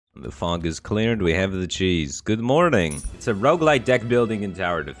The fog is cleared, we have the cheese. Good morning. It's a roguelite deck building and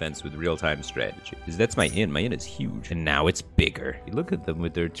tower defense with real-time strategy. Because that's my inn. My inn is huge. And now it's bigger. You look at them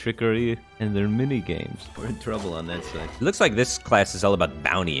with their trickery and their mini-games. We're in trouble on that side. It looks like this class is all about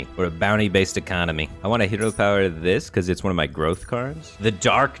bounty. Or a bounty-based economy. I want to hero power this because it's one of my growth cards. The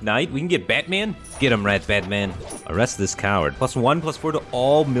Dark Knight. We can get Batman. Get him, Rat Batman. Arrest this coward. +1/+4 to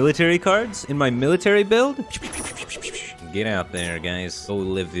all military cards in my military build. Get out there, guys. Go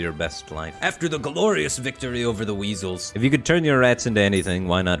live your best life. After the glorious victory over the weasels. If you could turn your rats into anything,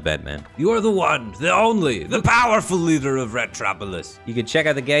 why not Batman? You are the one, the only, the powerful leader of Retropolis. You can check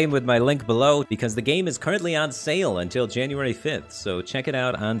out the game with my link below because the game is currently on sale until January 5th. So check it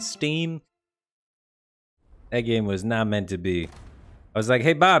out on Steam. That game was not meant to be. I was like,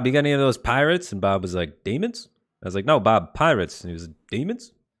 hey, Bob, you got any of those pirates? And Bob was like, demons? I was like, no, Bob, pirates. And he was like,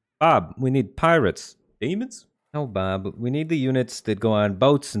 demons? Bob, we need pirates. Demons? No, Bob, we need the units that go on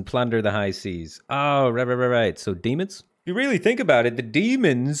boats and plunder the high seas. Oh, right. So demons? If you really think about it, the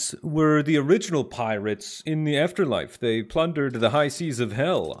demons were the original pirates in the afterlife. They plundered the high seas of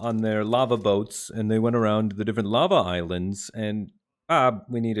hell on their lava boats, and they went around the different lava islands, and Bob,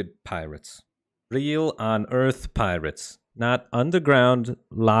 we needed pirates. Real on-earth pirates, not underground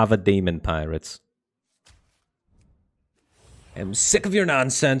lava demon pirates. I'm sick of your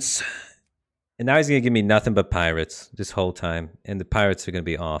nonsense. And now he's gonna give me nothing but pirates this whole time. And the pirates are gonna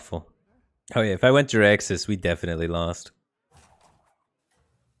be awful. Oh yeah, if I went Juraxis, we definitely lost.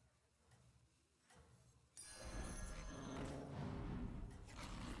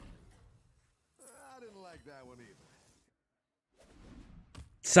 I didn't like that one either.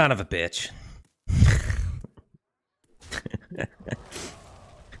 Son of a bitch.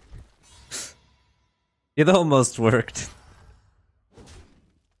 It almost worked.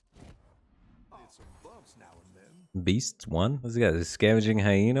 Beasts 1? What's he got? A scavenging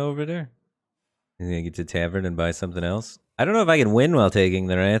hyena over there? He's gonna get to tavern and buy something else? I don't know if I can win while taking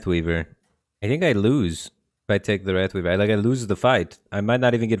the Wrathweaver. I think I lose if I take the Wrathweaver. I lose the fight. I might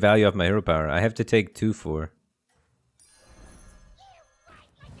not even get value off my hero power. I have to take 2-4.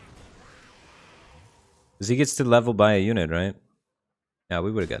 Because he gets to level by a unit, right? Yeah,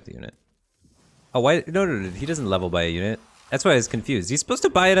 we would have got the unit. Oh, why? No, he doesn't level by a unit. That's why I was confused. He's supposed to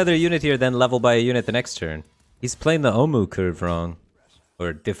buy another unit here, then level by a unit the next turn. He's playing the Omu curve wrong.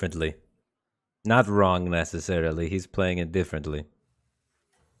 Or differently. Not wrong, necessarily. He's playing it differently.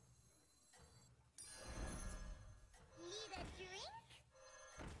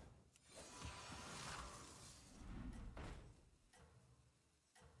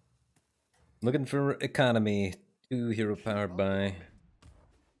 Looking for economy. 2 hero power buy.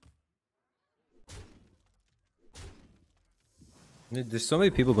 There's so many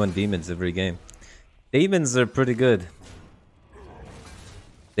people going demons every game. Demons are pretty good.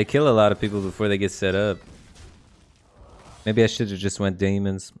 They kill a lot of people before they get set up. Maybe I should have just went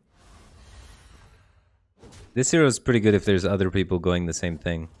demons. This hero is pretty good if there's other people going the same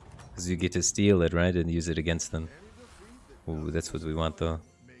thing. Because you get to steal it, right? And use it against them. Ooh, that's what we want though.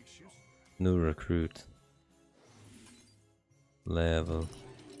 New recruit. Level.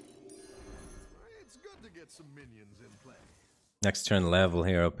 Next turn level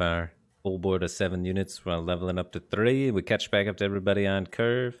hero power. Full board of 7 units while leveling up to 3. We catch back up to everybody on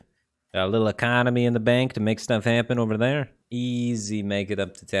curve. Got a little economy in the bank to make stuff happen over there. Easy, make it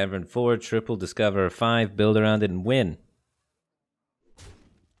up to Tavern 4. Triple, discover 5, build around it, and win.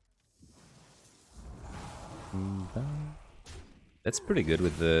 That's pretty good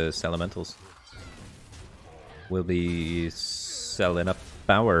with the Elementals. We'll be selling up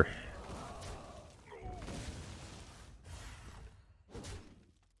power.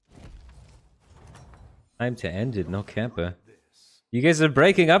 Time to end it, no Kappa. You guys are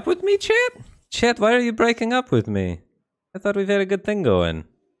breaking up with me, chat? Chat, why are you breaking up with me? I thought we've had a good thing going.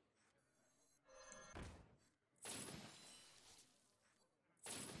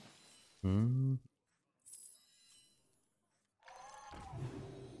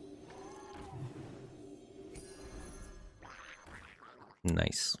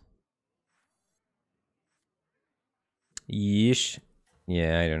 Nice. Yeesh.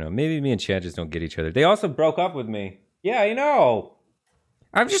 Yeah, I don't know. Maybe me and Chad just don't get each other. They also broke up with me. Yeah, I know.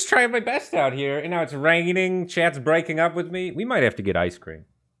 I'm just trying my best out here, and now it's raining. Chad's breaking up with me. We might have to get ice cream.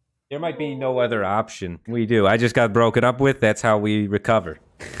 There might be no other option. We do. I just got broken up with. That's how we recover.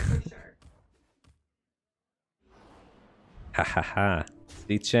 Ha ha ha.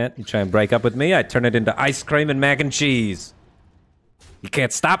 See, Chad? You try and break up with me? I turn it into ice cream and mac and cheese. You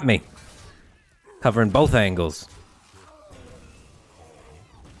can't stop me. Covering both angles.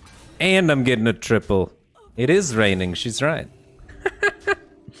 And I'm getting a triple. It is raining, she's right.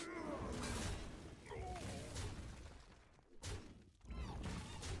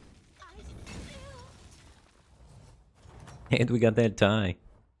 And we got that tie.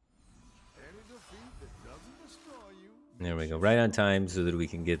 Any defeat that doesn't destroy you. There we go. Right on time so that we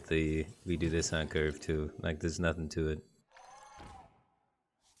can get the... We do this on curve too. Like there's nothing to it.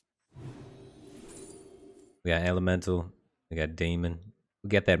 We got Elemental. We got Demon. We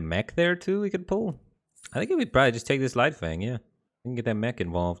got that mech there too we could pull. I think we'd probably just take this Light Fang, yeah. We can get that mech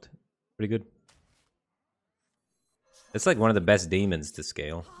involved. Pretty good. It's like one of the best demons to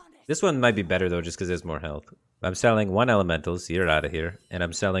scale. This one might be better though just because there's more health. I'm selling 1 Elemental, so you're out of here. And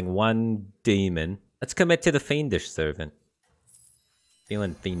I'm selling 1 Demon. Let's commit to the Fiendish Servant.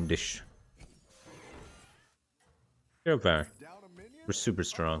 Feeling fiendish. Hero power. We're super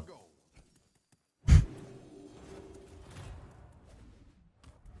strong.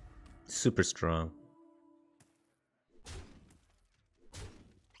 Super strong.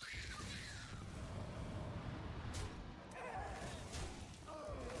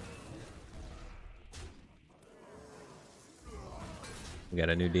 We got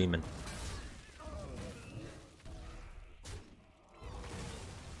a new demon.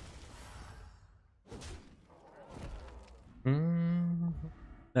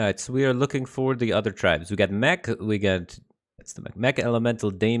 Alright, so we are looking for the other tribes. We got Mech, we got... That's the Mech. Mech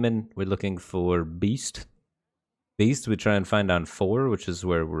Elemental Daemon, we're looking for Beast. Beast we try and find on 4, which is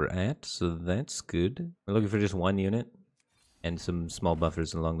where we're at, so that's good. We're looking for just 1 unit. And some small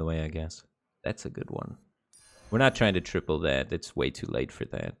buffers along the way, I guess. That's a good one. We're not trying to triple that. It's way too late for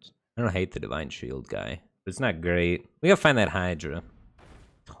that. I don't hate the Divine Shield guy. But it's not great. We gotta find that Hydra.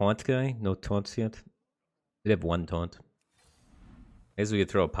 Taunt guy? No taunts yet? We have 1 taunt. I guess we could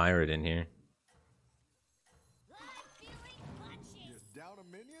throw a pirate in here. Just down a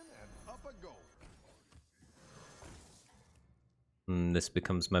minion and up a go. This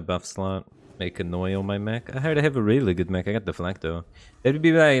becomes my buff slot. Make a Noyo my mech. I heard I have a really good mech. I got Deflecto. That would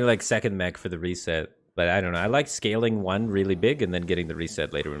be my like second mech for the reset. But I don't know. I like scaling 1 really big and then getting the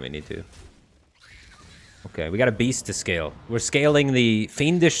reset later when we need to. Okay, we got a beast to scale. We're scaling the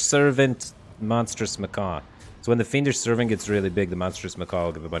Fiendish Servant Monstrous Macaw. So when the Fiendish Servant gets really big, the Monstrous Macaw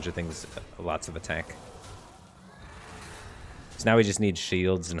will give a bunch of things lots of attack. So now we just need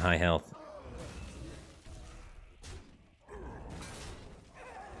shields and high health.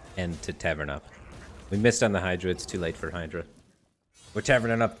 And to Tavern up. We missed on the Hydra, it's too late for Hydra. We're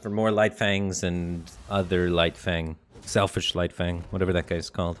taverning up for more Light Fangs and other Light Fang. Selfish Light Fang, whatever that guy's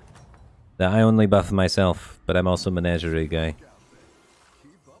called. I only buff myself, but I'm also Menagerie guy.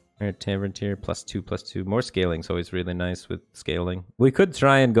 Alright, Tavern tier, +2/+2. More scaling's always really nice with scaling. We could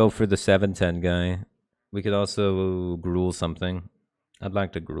try and go for the 710 guy. We could also gruel something. I'd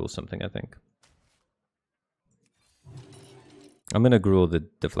like to gruel something, I think. I'm gonna gruel the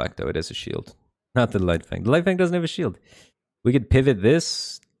Deflecto, it has a shield. Not the Light Fang. The Light Fang doesn't have a shield. We could pivot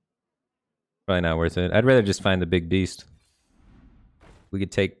this. Probably not worth it. I'd rather just find the big beast. We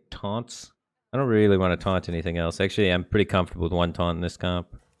could take taunts. I don't really want to taunt anything else. Actually, I'm pretty comfortable with 1 taunt in this comp.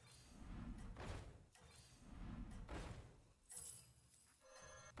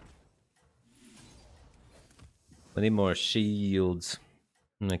 I need more shields.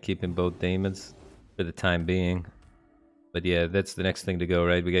 I'm gonna keep in both Daemons for the time being. But yeah, that's the next thing to go,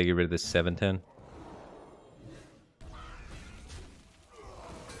 right? We gotta get rid of this 710.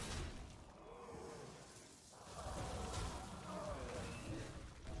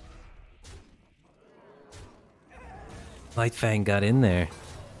 Light Fang got in there.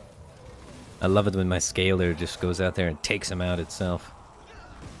 I love it when my scaler just goes out there and takes him out itself.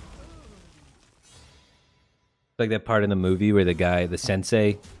 Like that part in the movie where the guy, the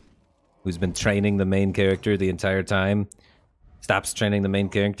sensei, who's been training the main character the entire time, stops training the main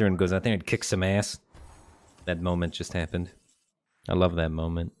character and goes out there and kicks some ass. That moment just happened. I love that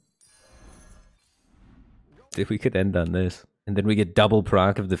moment. If we could end on this. And then we get double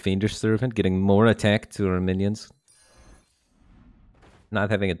proc of the Fiendish Servant, getting more attack to our minions. Not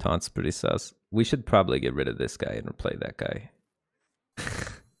having a taunt's pretty sus. We should probably get rid of this guy and replay that guy.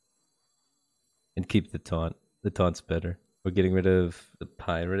 And keep the taunt. The taunt's better. We're getting rid of the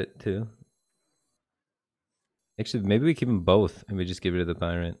pirate too. Actually, maybe we keep them both and we just get rid of the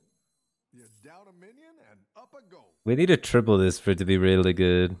pirate. You're down a minion and up a go. We need to triple this for it to be really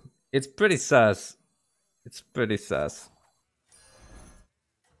good. It's pretty sus. It's pretty sus.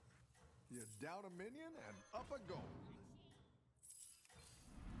 You're down a minion and up a go.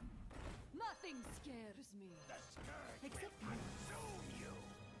 Nothing scares me. Except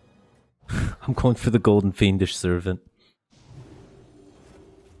I'm going for the golden Fiendish Servant.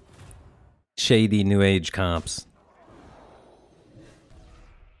 Shady New Age comps.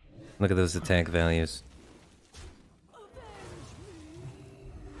 Look at those attack values.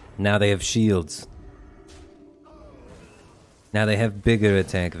 Now they have shields. Now they have bigger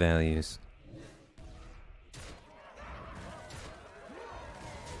attack values.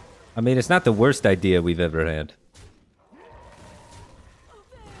 I mean, it's not the worst idea we've ever had.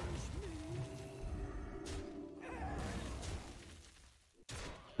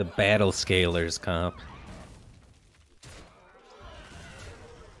 The battle scalers comp.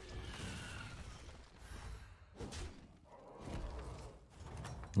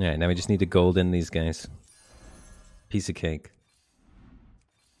 Alright, now we just need to golden these guys. Piece of cake.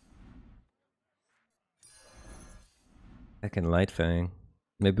 Second Light Fang.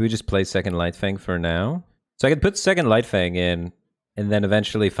 Maybe we just play second Light Fang for now. So I could put second Light Fang in, and then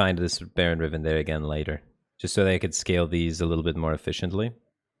eventually find this Baron Riven there again later. Just so that I could scale these a little bit more efficiently.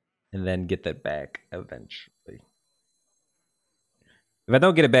 And then get that back eventually. If I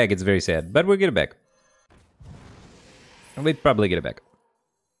don't get it back, it's very sad. But we'll get it back. And we'd probably get it back.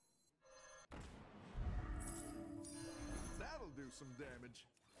 That'll do some damage.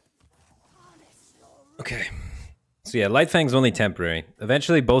 Okay. So yeah, Light Fang's only temporary.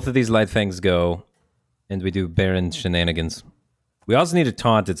 Eventually both of these Light Fangs go, and we do Baron shenanigans. We also need a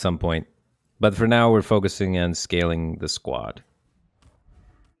taunt at some point. But for now, we're focusing on scaling the squad.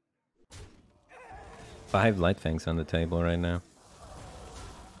 5 Light Fangs on the table right now.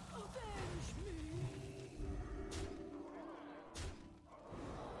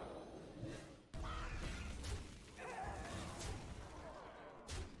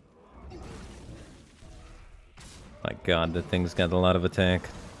 My god, the thing's got a lot of attack.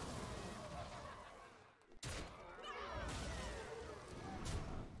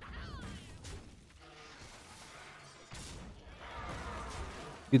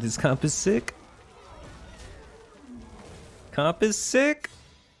 Dude, this comp is sick. Comp is sick.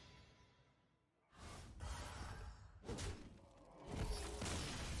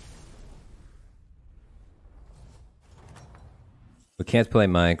 We can't play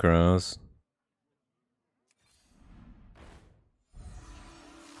micros.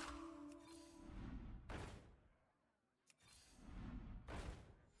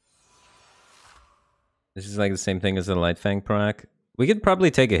 This is like the same thing as the Light Fang proc. We could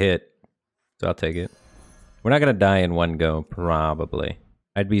probably take a hit, so I'll take it. We're not gonna die in one go, probably.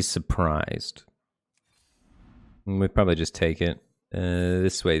 I'd be surprised. We'd probably just take it.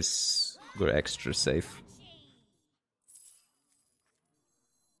 This way's we're extra safe.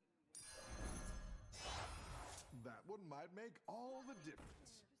 That one might make all the difference.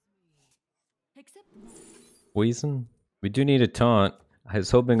 Except Poison? We do need a taunt. I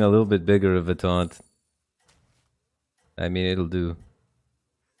was hoping a little bit bigger of a taunt. I mean, it'll do.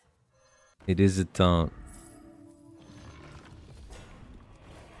 It is a taunt.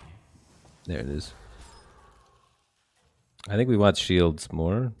 There it is. I think we want shields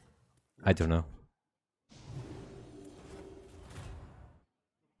more. I don't know.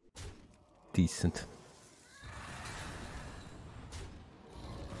 Decent.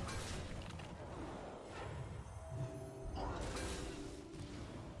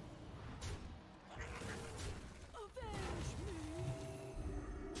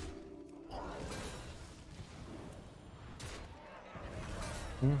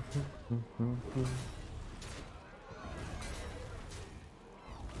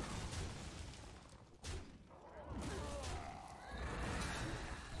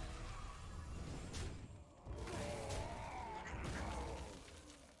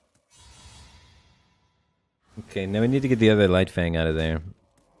 Okay, now we need to get the other Light Fang out of there.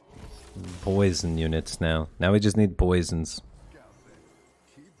 Poison units now. Now we just need poisons.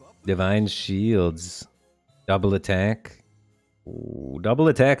 Divine Shields. Double attack. Ooh, double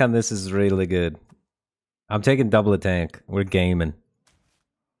attack on this is really good. I'm taking double attack. We're gaming.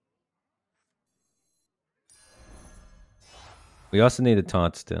 We also need a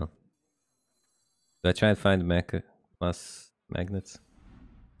taunt still. Do I try and find Macaw plus magnets?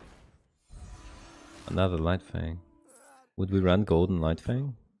 Another Light Fang. Would we run Golden Light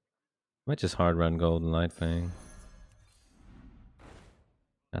Fang? Might just hard run Golden Light Fang.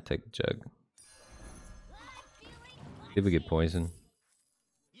 I'll take the jug. Did we get poison?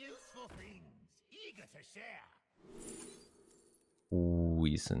 Useful things, eager to share.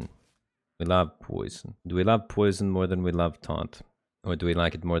 Poison. We love poison. Do we love poison more than we love taunt? Or do we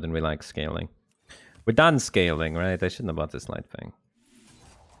like it more than we like scaling? We're done scaling, right? I shouldn't have bought this Light Fang.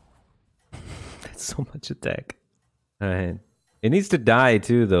 That's so much attack. Alright. It needs to die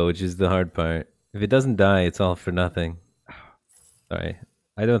too, though, which is the hard part. If it doesn't die, it's all for nothing. Sorry.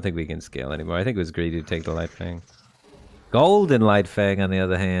 I don't think we can scale anymore. I think it was greedy to take the Light Fang. Golden Light Fang, on the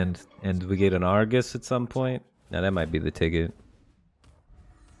other hand, and we get an Argus at some point. Now that might be the ticket.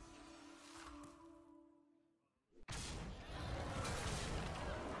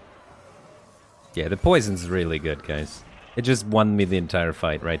 Yeah, the poison's really good, guys. It just won me the entire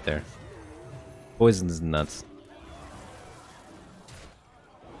fight right there. Poison's nuts.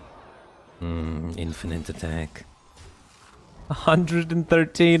 Infinite attack.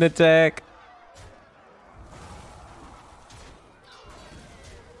 113 attack.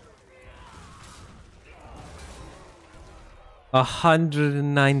 A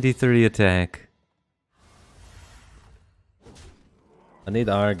 193 attack. I need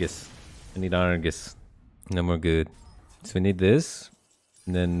Argus. I need Argus. No more good. So we need this.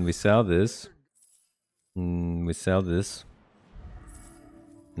 And then we sell this. And we sell this.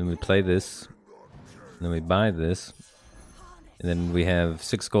 And then we play this. And then we buy this. And then we have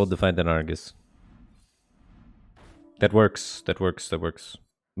 6 gold to fight that Argus. That works. That works. That works.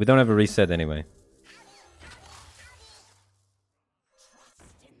 We don't have a reset anyway.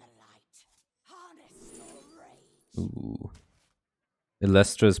 Ooh.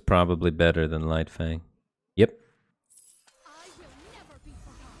 Illustra's probably better than Lightfang. Yep.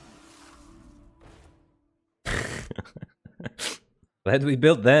 Glad we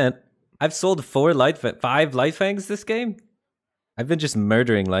built that. I've sold 5 Lightfangs this game. I've been just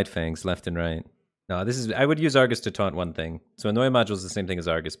murdering Lightfangs left and right. No, this is. I would use Argus to taunt one thing. So Annoy Module is the same thing as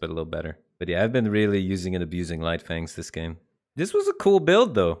Argus, but a little better. But yeah, I've been really using and abusing Lightfangs this game. This was a cool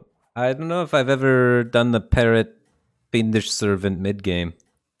build though. I don't know if I've ever done the Parrot Fiendish Servant mid-game.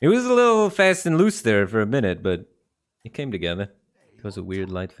 It was a little fast and loose there for a minute, but it came together. It was a weird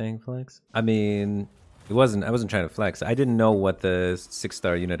Lightfang flex. I mean, I wasn't trying to flex. I didn't know what the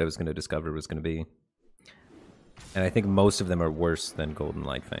 6-star unit I was going to discover was going to be. And I think most of them are worse than Golden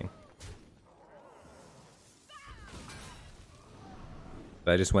Lightfang.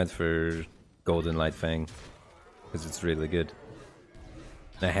 But I just went for Golden Lightfang because it's really good.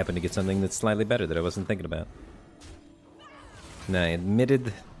 And I happened to get something that's slightly better that I wasn't thinking about. And I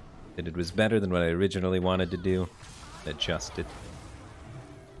admitted that it was better than what I originally wanted to do. Adjusted.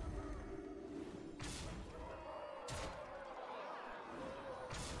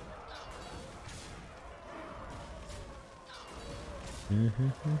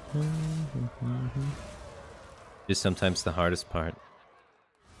 Just sometimes the hardest part.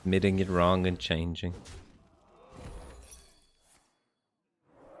 Admitting it wrong and changing.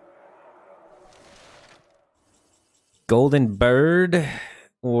 Golden Bird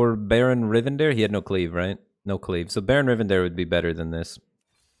or Baron Rivendare? He had no cleave, right? No cleave. So Baron Rivendare would be better than this.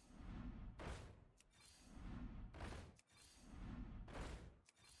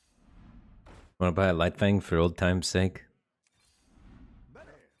 Want to buy a Lightfang for old time's sake?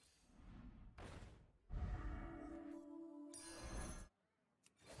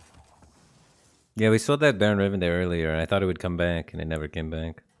 Yeah, we saw that Baron Rivendare earlier. I thought it would come back, and it never came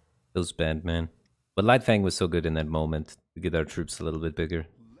back. Feels bad, man. But Lightfang was so good in that moment to get our troops a little bit bigger.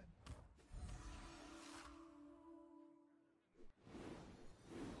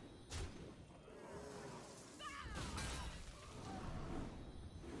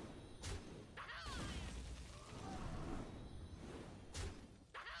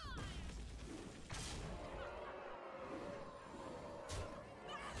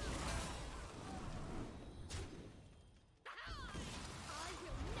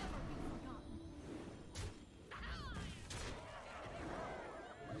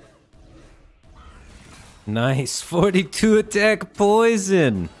 Nice, 42 attack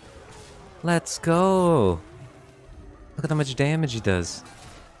poison. Let's go. Look at how much damage he does.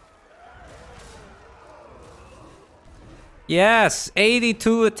 Yes,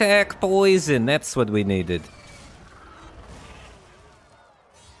 82 attack poison. That's what we needed.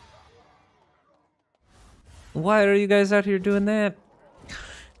 Why are you guys out here doing that?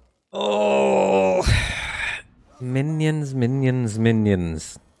 Oh, minions, minions,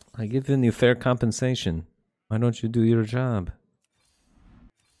 minions. I give you fair compensation. Why don't you do your job?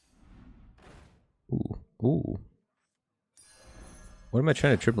 Ooh, ooh. What am I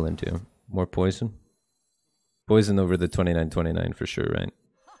trying to triple into? More poison? Poison over the 29-29 for sure, right?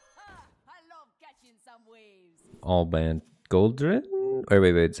 I love catching some waves. All banned. Goldrin?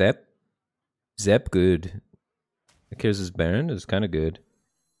 Wait, Zep? Zep, good. Akira's Baron is kind of good.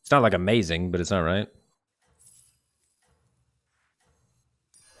 It's not like amazing, but it's alright.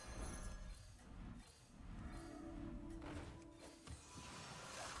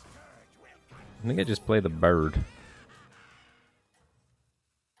 I think I just play the bird.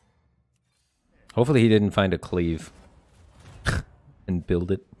 Hopefully he didn't find a cleave and build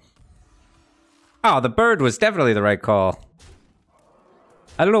it. Oh, the bird was definitely the right call.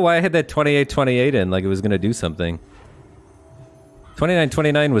 I don't know why I had that 28-28 in like it was going to do something.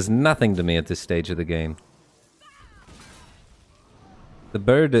 29-29 was nothing to me at this stage of the game. The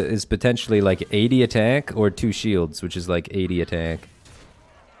bird is potentially like 80 attack or 2 shields, which is like 80 attack.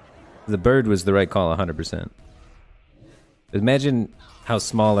 The bird was the right call, 100%. Imagine how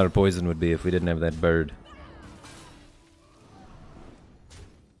small our poison would be if we didn't have that bird.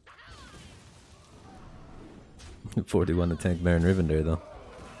 $41 attack Baron Rivendare though.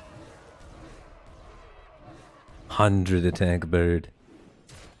 100 attack bird.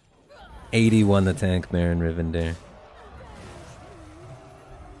 81 attack Baron Rivendare.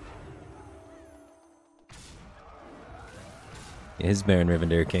 Yeah, his Baron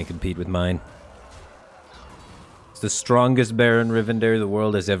Rivendare can't compete with mine. It's the strongest Baron Rivendare the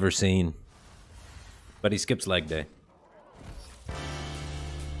world has ever seen. But he skips leg day.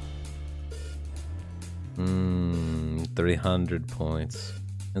 300 points.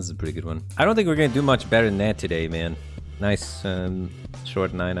 That's a pretty good one. I don't think we're gonna do much better than that today, man. Nice,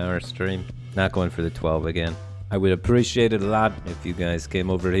 short 9-hour stream. Not going for the 12 again. I would appreciate it a lot if you guys came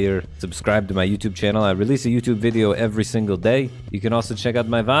over here, subscribe to my YouTube channel. I release a YouTube video every single day. You can also check out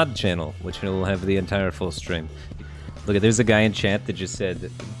my VOD channel, which will have the entire full stream. Look, there's a guy in chat that just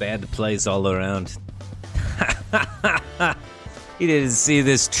said, bad plays all around. He didn't see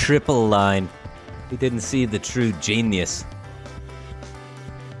this triple line. He didn't see the true genius.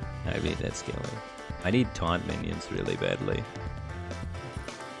 I mean, that's killing. I need taunt minions really badly.